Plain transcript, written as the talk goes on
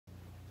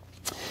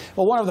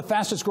Well, one of the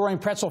fastest growing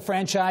pretzel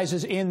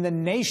franchises in the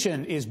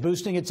nation is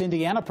boosting its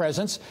Indiana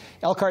presence.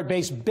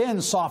 Elkhart-based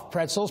Ben Soft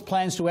Pretzels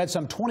plans to add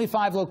some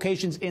 25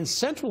 locations in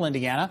central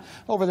Indiana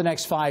over the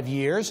next 5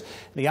 years.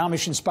 The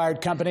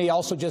Amish-inspired company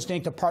also just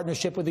inked a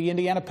partnership with the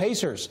Indiana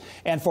Pacers.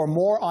 And for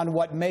more on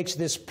what makes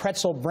this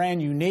pretzel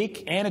brand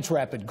unique and its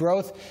rapid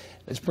growth,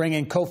 let's bring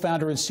in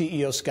co-founder and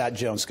CEO Scott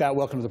Jones. Scott,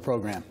 welcome to the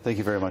program. Thank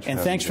you very much. And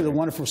thanks for the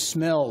wonderful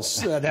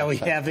smells that we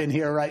have in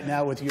here right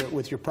now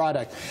with your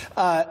product.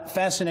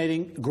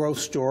 Fascinating growth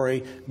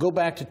story. Go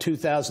back to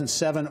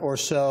 2007 or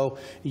so.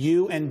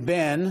 You and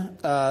Ben,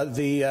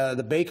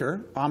 the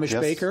baker, Amish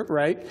baker,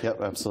 right?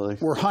 Yep, absolutely.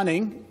 Were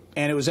hunting.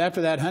 And it was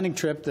after that hunting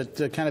trip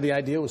that kind of the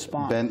idea was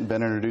spawned.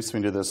 Ben introduced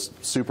me to this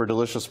super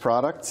delicious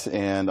product,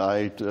 and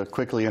I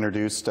quickly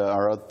introduced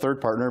our third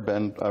partner,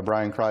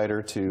 Brian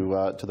Kreider,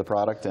 to the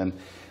product, and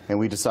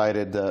we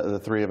decided, the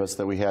three of us,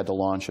 that we had to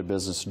launch a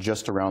business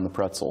just around the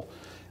pretzel.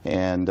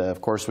 And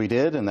of course we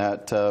did, and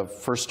that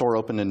first store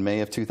opened in May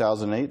of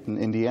 2008 in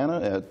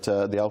Indiana at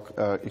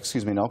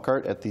in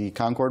Elkhart at the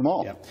Concord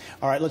Mall. Yeah.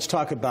 All right, let's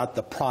talk about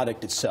the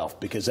product itself,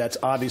 because that's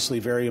obviously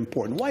very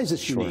important. Why is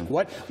this unique?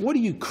 What do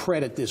you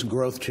credit this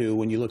growth to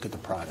when you look at the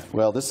product?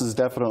 Well, this is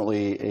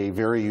definitely a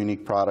very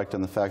unique product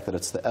in the fact that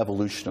it's the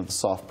evolution of the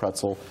soft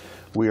pretzel.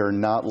 We are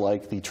not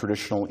like the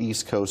traditional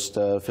East Coast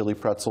Philly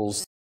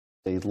pretzels.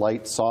 A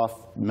light,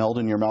 soft,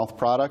 melt-in-your-mouth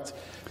product.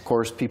 Of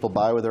course, people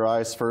buy with their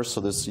eyes first, so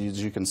this, as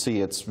you can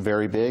see, it's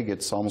very big.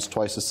 It's almost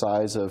twice the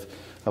size of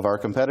our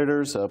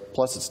competitors,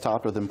 plus it's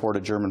topped with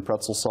imported German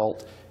pretzel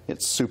salt.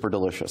 It's super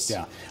delicious.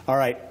 Yeah. All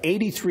right,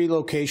 83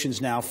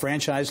 locations now,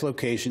 franchise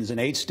locations in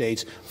 8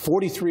 states,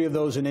 43 of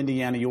those in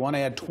Indiana. You want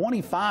to add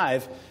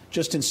 25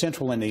 just in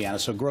central Indiana,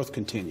 so growth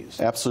continues.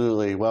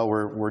 Absolutely. Well,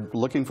 we're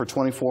looking for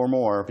 24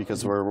 more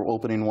because we're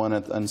opening one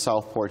in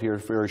Southport here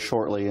very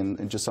shortly,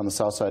 and just on the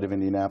south side of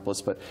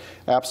Indianapolis. But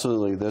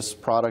absolutely, this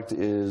product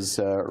is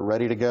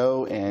ready to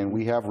go, and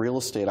we have real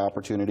estate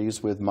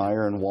opportunities with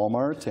Meijer and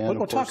Walmart. And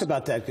we'll talk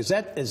about that, because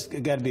that has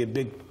got to be a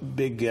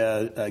big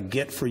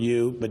get for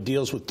you, but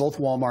deals with both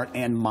Walmart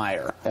and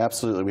Meijer.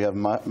 Absolutely. We have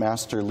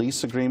master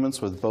lease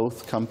agreements with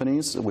both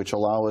companies, which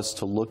allow us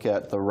to look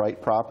at the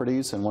right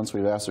properties, and once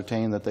we've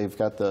ascertained that they've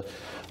got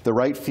the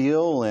right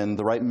feel and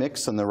the right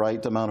mix and the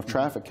right amount of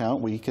traffic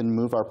count, we can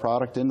move our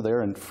product into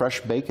there and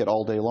fresh bake it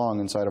all day long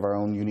inside of our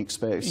own unique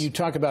space. You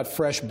talk about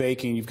fresh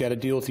baking. You've got a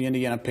deal with the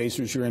Indiana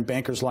Pacers. You're in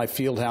Bankers Life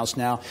Fieldhouse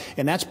now,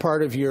 and that's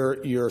part of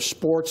your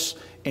sports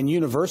and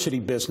university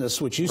business,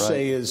 which you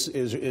say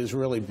is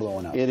really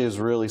blowing up. It is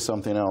really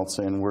something else,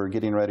 and we're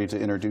getting ready to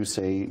introduce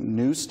a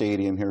new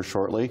stadium here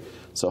shortly.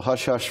 So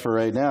hush hush for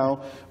right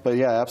now. But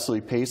yeah,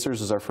 absolutely,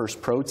 Pacers is our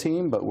first pro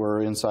team, but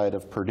we're inside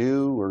of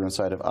Purdue, we're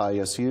inside of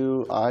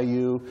ISU,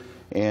 IU,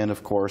 and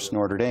of course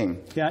Notre Dame.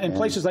 Yeah, and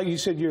places like you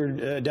said,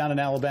 you're down in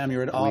Alabama,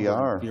 you're at Auburn. We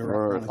are.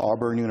 We're at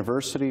Auburn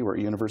University, we're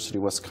at University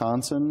of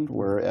Wisconsin,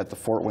 we're at the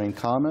Fort Wayne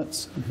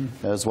Comets,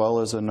 as well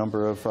as a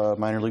number of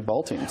minor league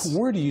ball teams.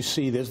 Where do you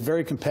see this?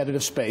 Very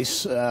competitive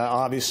space,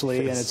 obviously,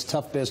 and it's a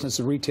tough business,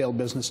 a retail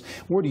business.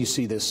 Where do you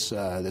see this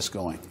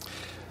going?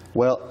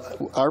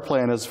 Well, our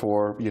plan is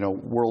for,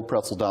 world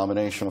pretzel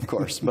domination, of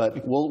course,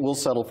 but we'll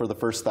settle for the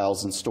first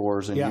 1,000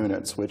 stores and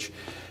units, which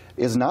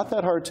is not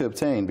that hard to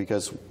obtain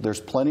because there's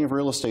plenty of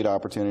real estate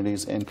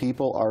opportunities and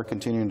people are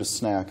continuing to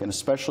snack, and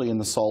especially in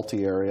the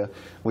salty area,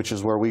 which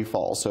is where we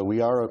fall. So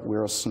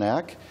we're a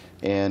snack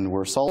and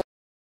we're salty.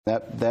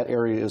 That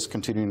area is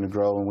continuing to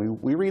grow,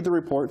 and we read the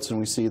reports and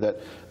we see that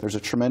there's a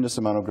tremendous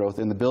amount of growth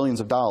in the billions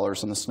of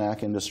dollars in the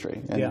snack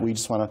industry, and we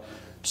just want to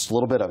just a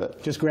little bit of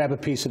it. Just grab a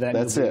piece of that.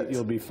 That's and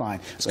you'll be fine.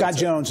 Scott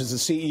Jones is the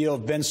CEO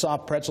of Ben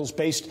Soft Pretzels,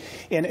 based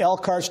in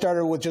Elkhart.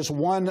 Started with just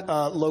one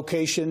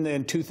location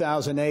in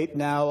 2008,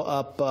 now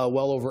up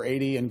well over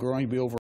 80 and growing to be over